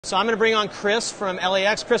So I'm going to bring on Chris from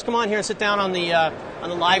LAX. Chris, come on here and sit down on the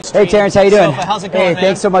live stream. Hey Terrence, how you doing? So, how's it going, Hey, man?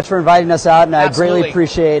 thanks so much for inviting us out, and Absolutely. I greatly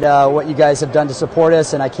appreciate what you guys have done to support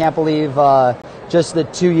us. And I can't believe just the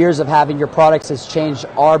 2 years of having your products has changed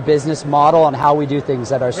our business model on how we do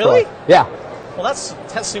things at our store. Really? Yeah. Well, that's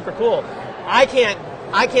super cool. I can't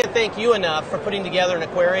thank you enough for putting together an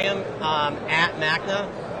aquarium at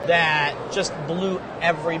MACNA that just blew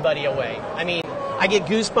everybody away. I mean, I get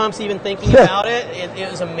goosebumps even thinking about it.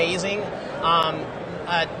 It was amazing.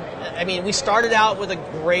 I mean, we started out with a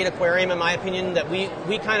great aquarium, in my opinion, that we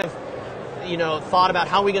kind of, you know, thought about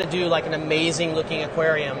how we're going to do like an amazing looking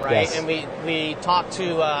aquarium, right? Yes. And we talked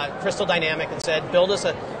to Crystal Dynamic and said, build us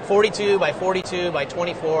a 42 by 42 by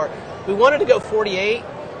 24. We wanted to go 48,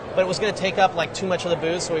 but it was going to take up like too much of the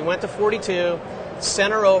booth, so we went to 42,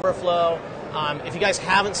 center overflow. If you guys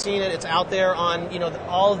haven't seen it, it's out there on, you know,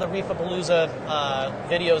 all of the Reefapalooza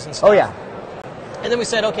videos and stuff. Oh yeah. And then we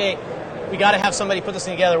said, okay, we got to have somebody put this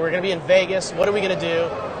together. We're going to be in Vegas. What are we going to do?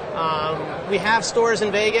 We have stores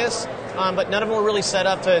in Vegas, but none of them were really set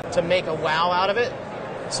up to make a wow out of it.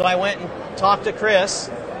 So I went and talked to Chris,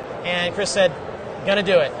 and Chris said, gonna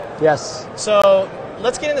do it. Yes. So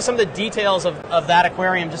let's get into some of the details of that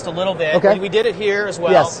aquarium just a little bit. Okay. We did it here as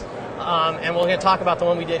well. Yes. And we're going to talk about the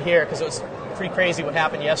one we did here because it was pretty crazy what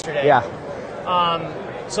happened yesterday. Yeah.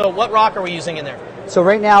 So what rock are we using in there? So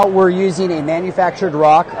right now we're using a manufactured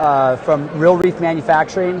rock from Real Reef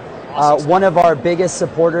Manufacturing. Awesome. One of our biggest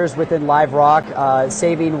supporters within live rock,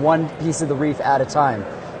 saving one piece of the reef at a time.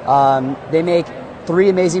 They make 3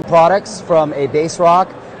 amazing products, from a base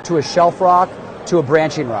rock to a shelf rock to a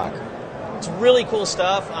branching rock. It's really cool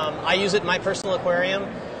stuff. I use it in my personal aquarium.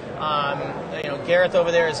 You know, Gareth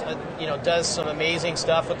over there is, you know, does some amazing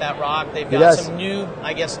stuff with that rock. They've got some new,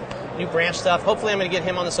 I guess, new branch stuff. Hopefully, I'm going to get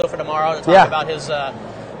him on the sofa tomorrow to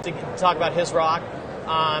talk about his rock.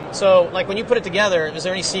 So, like, when you put it together, is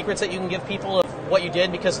there any secrets that you can give people of what you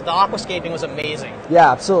did? Because the aquascaping was amazing.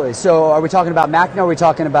 Yeah, absolutely. So, are we talking about MACNA, or are we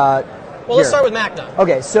talking about? Well, let's start with MACNA.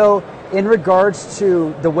 Okay, so in regards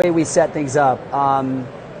to the way we set things up,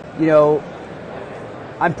 you know,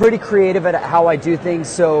 I'm pretty creative at how I do things.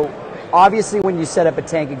 So obviously when you set up a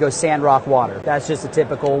tank, it goes sand, rock, water. That's just a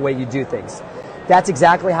typical way you do things. That's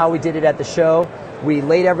exactly how we did it at the show. We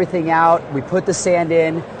laid everything out. We put the sand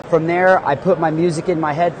in. From there, I put my music in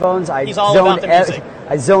my headphones. He's all about the music.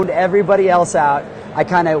 I zoned everybody else out. I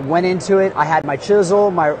kind of went into it. I had my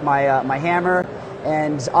chisel, my hammer.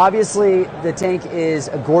 And obviously the tank is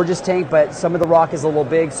a gorgeous tank, but some of the rock is a little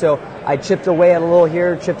big, so I chipped away at a little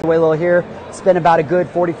here, chipped away a little here, spent about a good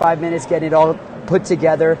 45 minutes getting it all put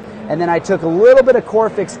together, and then I took a little bit of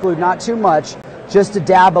Corfix glue, not too much, just to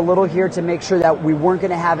dab a little here to make sure that we weren't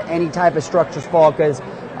going to have any type of structures fall, because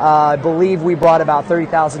I believe we brought about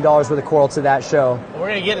 $30,000 worth of coral to that show. We're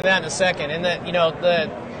going to get into that in a second, and that, you know,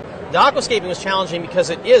 the aquascaping was challenging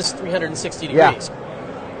because it is 360 degrees.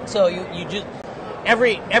 Yeah. So you just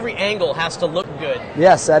every angle has to look good.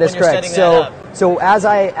 Yes, that is correct. So as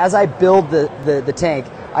I build the tank,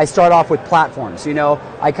 I start off with platforms. You know,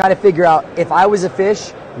 I kind of figure out, if I was a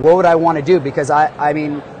fish, what would I want to do? Because I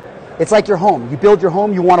mean, it's like your home. You build your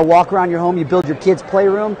home, you want to walk around your home, you build your kids'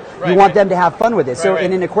 playroom, you want them to have fun with it. So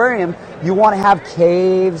in an aquarium, you want to have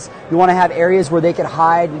caves, you want to have areas where they could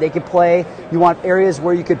hide and they could play. You want areas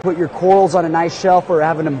where you could put your corals on a nice shelf or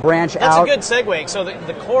having them branch out. That's a good segue. So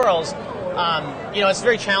the corals, you know, it's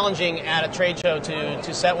very challenging at a trade show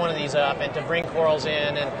to set one of these up and to bring corals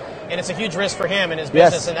in, and it's a huge risk for him and his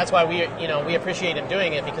business, and that's why we appreciate him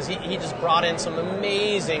doing it, because he just brought in some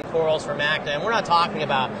amazing corals for MACNA, and we're not talking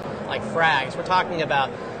about like frags, we're talking about,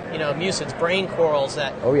 you know, mucids, brain corals,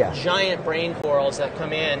 that giant brain corals that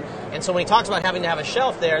come in. And so when he talks about having to have a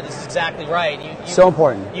shelf there, this is exactly right. So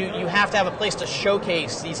important. You have to have a place to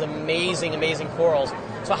showcase these amazing, amazing corals.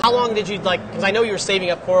 So how long did you, like, because I know you were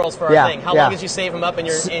saving up corals for our thing. How long did you save them up in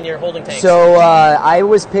your holding tanks? So I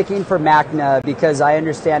was picking for MACNA because I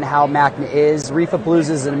understand how MACNA is.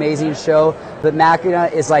 Reefapalooza is an amazing show, but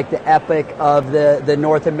MACNA is like the epic of the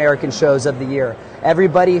North American shows of the year.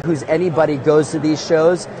 Everybody who's anybody goes to these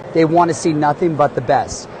shows, they want to see nothing but the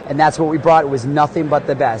best. And that's what we brought. It was nothing but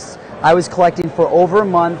the best. I was collecting for over a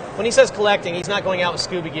month. When he says collecting, he's not going out with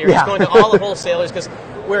scuba gear. He's going to all the wholesalers, because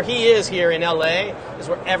where he is here in LA is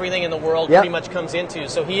where everything in the world pretty much comes into.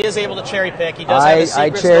 So he is able to cherry pick. He does have his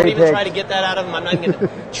secrets. Don't even try to get that out of him. I'm not even going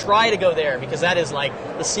to try to go there, because that is like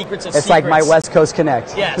the secrets of secrets. It's like my West Coast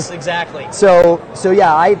Connect. Yes, exactly. So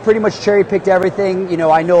yeah, I pretty much cherry picked everything. You know,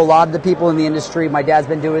 I know a lot of the people in the industry. My dad's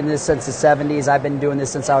been doing this since the 70s. I've been doing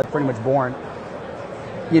this since I was pretty much born.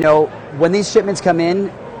 You know, when these shipments come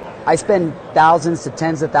in, I spend thousands to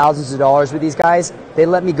tens of thousands of dollars with these guys. They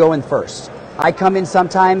let me go in first. I come in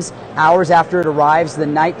sometimes hours after it arrives, the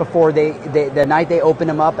night before the night they open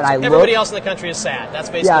them up, and I look. Everybody else in the country is sad. That's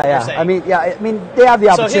basically what you're saying. I mean, they have the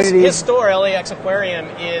opportunity. So his store, LAX Aquarium,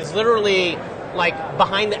 is literally like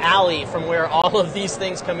behind the alley from where all of these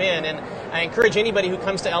things come in. And I encourage anybody who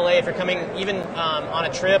comes to LA, if you're coming even on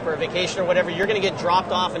a trip or a vacation or whatever, you're going to get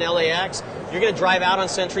dropped off in LAX. You're going to drive out on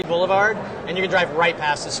Century Boulevard, and you're going to drive right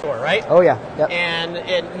past the store, right? Oh, yeah. Yep.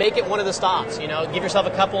 And make it one of the stops. You know, give yourself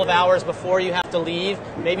a couple of hours before you have to leave.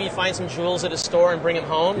 Maybe you find some jewels at a store and bring them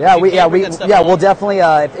home. Yeah, we'll definitely.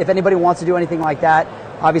 If anybody wants to do anything like that,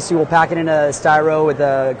 obviously we'll pack it in a styro with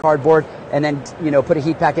a cardboard, and then put a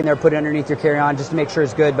heat pack in there, put it underneath your carry-on just to make sure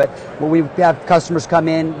it's good. But when we have customers come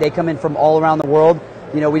in, they come in from all around the world.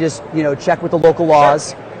 We just check with the local laws,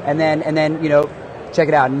 sure. and then check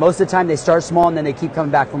it out. And most of the time they start small and then they keep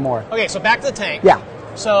coming back for more. Okay, so back to the tank. Yeah.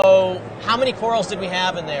 So how many corals did we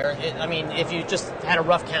have in there? I mean, if you just had a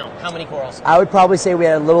rough count, how many corals? I would probably say we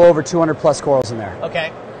had a little over 200 plus corals in there.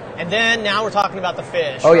 Okay. And then now we're talking about the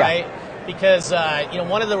fish, oh, right? Yeah. Because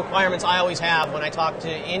one of the requirements I always have when I talk to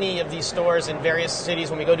any of these stores in various cities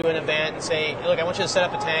when we go to an event and say, look, I want you to set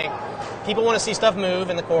up a tank. People want to see stuff move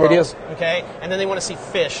in the corals, okay? And then they want to see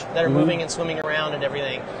fish that are moving and swimming around and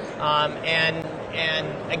everything.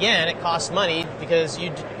 And again, it costs money because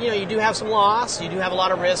you do have some loss, you do have a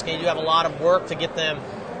lot of risk, and you do have a lot of work to get them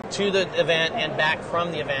to the event and back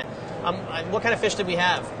from the event. What kind of fish did we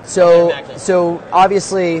have? So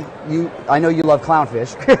obviously, I know you love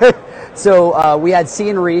clownfish. So we had Sea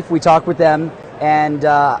and Reef. We talked with them, and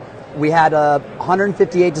we had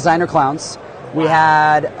 158 designer clowns. We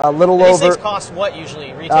had a little over. These things cost what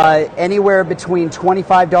usually retail? Anywhere between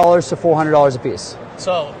 $25 to $400 a piece.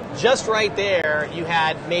 So just right there, you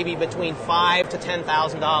had maybe between $5,000 to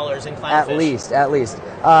 $10,000 in clownfish. At least.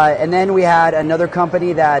 And then we had another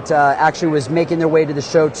company that actually was making their way to the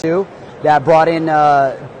show too. That brought in.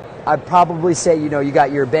 I'd probably say you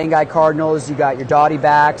got your Bengai cardinals, you got your dotty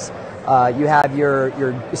backs, you have your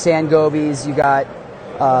sand gobies, you got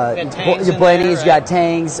your blennies, you got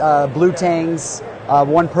tangs, blue tangs,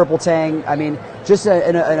 one purple tang. I mean, just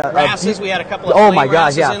wrasses. We had a couple of oh my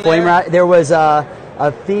gosh, yeah, flame wrasse. There was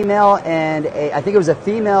a female and I think it was a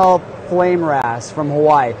female flame wrasse from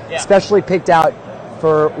Hawaii, specially picked out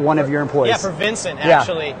for one of your employees. Yeah, for Vincent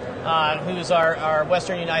actually, who's our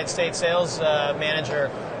Western United States sales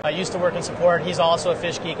manager. Used to work in support. He's also a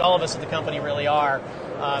fish geek. All of us at the company really are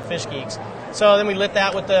fish geeks. So then we lit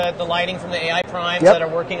that with the lighting from the AI primes that are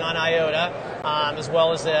working on IOTA, as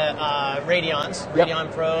well as the Radions,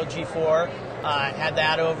 Radion Pro G4. Had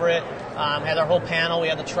that over it. Had our whole panel. We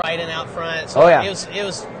had the Trident out front. So it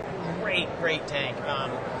was great tank.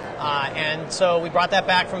 And so we brought that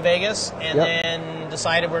back from Vegas and then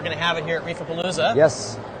decided we're going to have it here at Reefapalooza.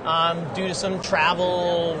 Yes. Due to some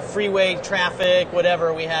travel, freeway traffic,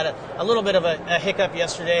 whatever, we had a little bit of a hiccup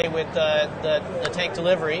yesterday with the tank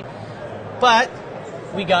delivery. But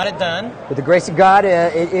we got it done. With the grace of God,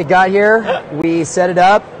 it got here. We set it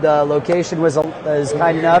up. The location was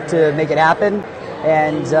kind enough to make it happen.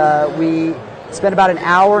 And we spent about an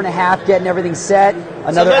hour and a half getting everything set.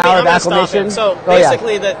 Another hour of acclimation. So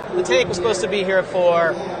basically, the tank was supposed to be here at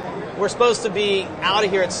 4. We're supposed to be out of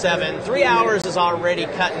here at 7. 3 hours is already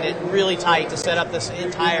cutting it really tight to set up this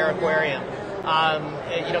entire aquarium.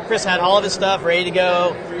 Chris had all of his stuff ready to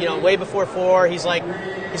go. Way before 4. He's the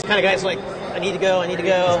kind of guy who's like, I need to go.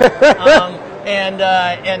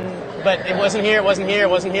 But it wasn't here.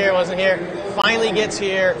 Finally gets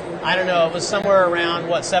here. I don't know. It was somewhere around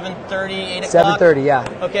 7:30, 8 o'clock. 7:30,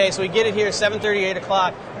 yeah. Okay, so we get it here 7:30, 8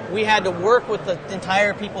 o'clock. We had to work with the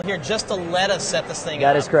entire people here just to let us set this thing up.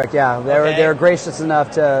 That is correct. Yeah, they're gracious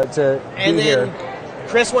enough to be here. And then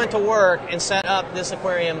Chris went to work and set up this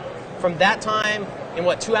aquarium from that time in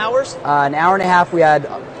 2 hours? An hour and a half. We had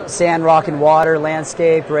sand, rock, and water,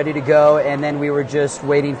 landscape ready to go, and then we were just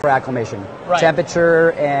waiting for acclimation,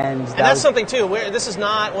 temperature, and that's something too. This is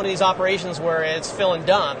not one of these operations where it's fill and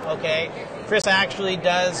dump. Okay, Chris actually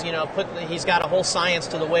does. He's got a whole science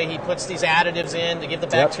to the way he puts these additives in to get the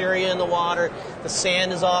bacteria in the water. The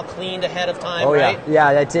sand is all cleaned ahead of time. Oh right?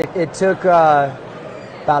 Yeah. It took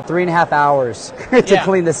about 3.5 hours to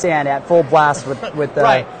clean the sand at full blast with the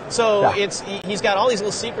right. So he's got all these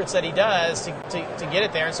little secrets that he does to get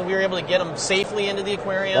it there, and so we were able to get them safely into the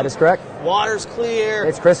aquarium. That is correct. Water's clear.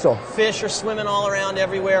 It's crystal. Fish are swimming all around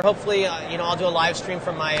everywhere. Hopefully, I'll do a live stream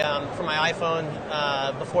from my iPhone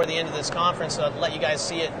before the end of this conference, so I'll let you guys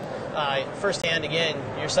see it firsthand again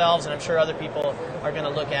yourselves, and I'm sure other people are going to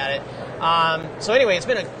look at it. So anyway, it's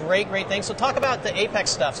been a great thing. So talk about the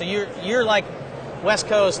Apex stuff. So you're like West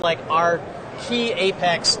Coast, like our key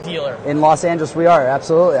apex dealer. In Los Angeles, we are,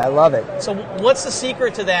 absolutely. I love it. So what's the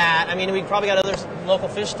secret to that? I mean, we probably got other local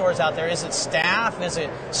fish stores out there. Is it staff? Is it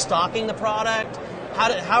stocking the product?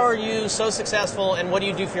 How are you so successful, and what do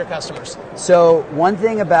you do for your customers? So one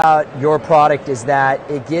thing about your product is that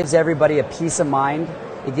it gives everybody a peace of mind.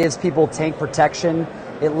 It gives people tank protection.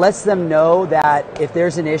 It lets them know that if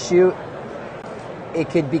there's an issue, it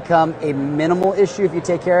could become a minimal issue if you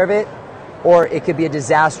take care of it, or it could be a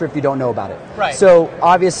disaster if you don't know about it. Right. So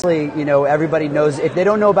obviously, you know, everybody knows, if they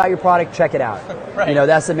don't know about your product, check it out. Right. You know,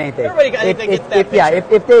 that's the main thing. Everybody, I think they get that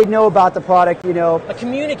picture. If they know about the product, you know. But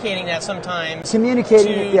communicating that sometimes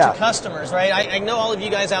to customers, right? I know all of you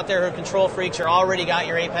guys out there who are control freaks, are already got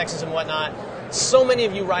your apexes and whatnot. So many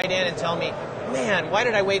of you write in and tell me, man, why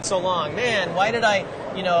did I wait so long? Man, why did I,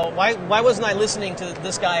 you know, why wasn't I listening to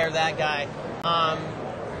this guy or that guy?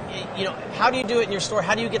 You know, how do you do it in your store?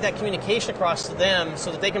 How do you get that communication across to them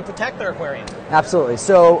so that they can protect their aquarium? Absolutely.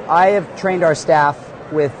 So I have trained our staff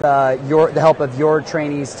with the help of your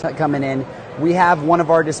trainees coming in. We have one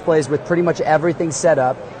of our displays with pretty much everything set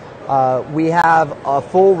up. We have a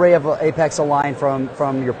full array of Apex line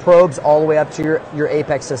from your probes all the way up to your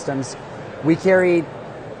Apex systems. We carry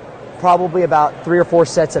probably about 3 or 4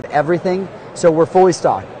 sets of everything. So we're fully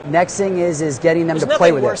stocked. Next thing is getting them to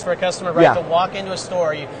play with it. There's nothing worse for a customer, right? To walk into a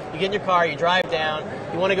store, you get in your car, you drive down,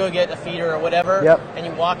 you want to go get a feeder or whatever, and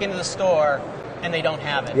you walk into the store and they don't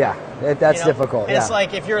have it. Yeah, that's difficult. And it's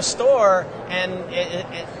like, if you're a store, and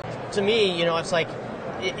to me, you know, it's like,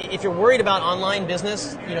 if you're worried about online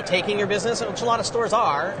business, you know, taking your business, which a lot of stores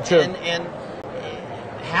are, and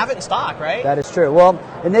have it in stock, right? That is true. Well,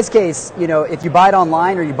 in this case, you know, if you buy it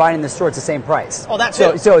online or you buy it in the store, it's the same price. Oh, that's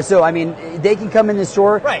it. So I mean, they can come in the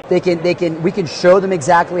store. Right. We can show them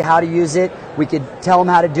exactly how to use it. We could tell them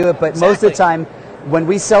how to do it. But most of the time, when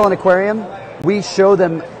we sell an aquarium, we show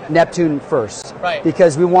them Neptune first. Right.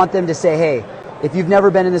 Because we want them to say, hey, if you've never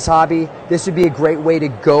been in this hobby, this would be a great way to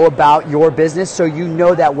go about your business, so you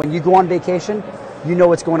know that when you go on vacation, you know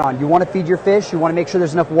what's going on. You want to feed your fish. You want to make sure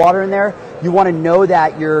there's enough water in there. You want to know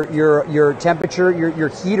that your temperature, your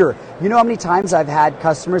heater. You know how many times I've had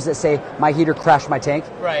customers that say, my heater crashed my tank?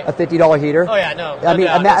 Right. A $50 heater? Oh yeah, no. I mean,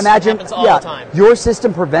 imagine. It happens all the time. Your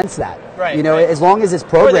system prevents that. Right. You know, as long as it's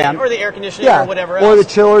programmed. Or the air conditioning or whatever else. Or the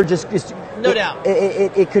chiller, just no doubt.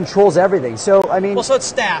 It controls everything. So I mean. Well, so it's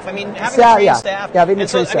staff. I mean, having a trained staff. Yeah, having a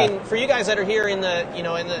trained staff. I mean, for you guys that are here in the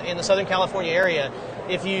in the Southern California area,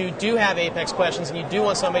 if you do have Apex questions and you do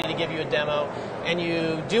want somebody to give you a demo, and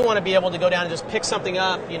you do want to be able to go down and just pick something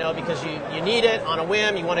up, you know, because you need it on a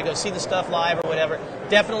whim, you want to go see the stuff live or whatever,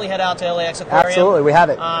 definitely head out to LAX Aquarium. Absolutely, we have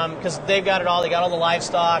it. Because they've got it all. They got all the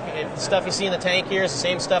livestock. The stuff you see in the tank here is the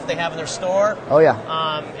same stuff they have in their store. Oh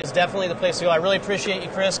yeah. It's definitely the place to go. I really appreciate you,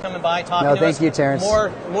 Chris, coming by, talking to us. No, thank you, Terrence.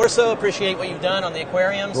 More so appreciate what you've done on the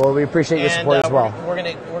aquariums. Well, we appreciate your support as well. We're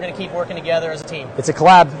gonna keep working together as a team. It's a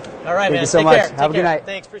collab. All right, man. Thank you so Take much. care. Have a good night.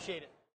 Thanks. Appreciate it.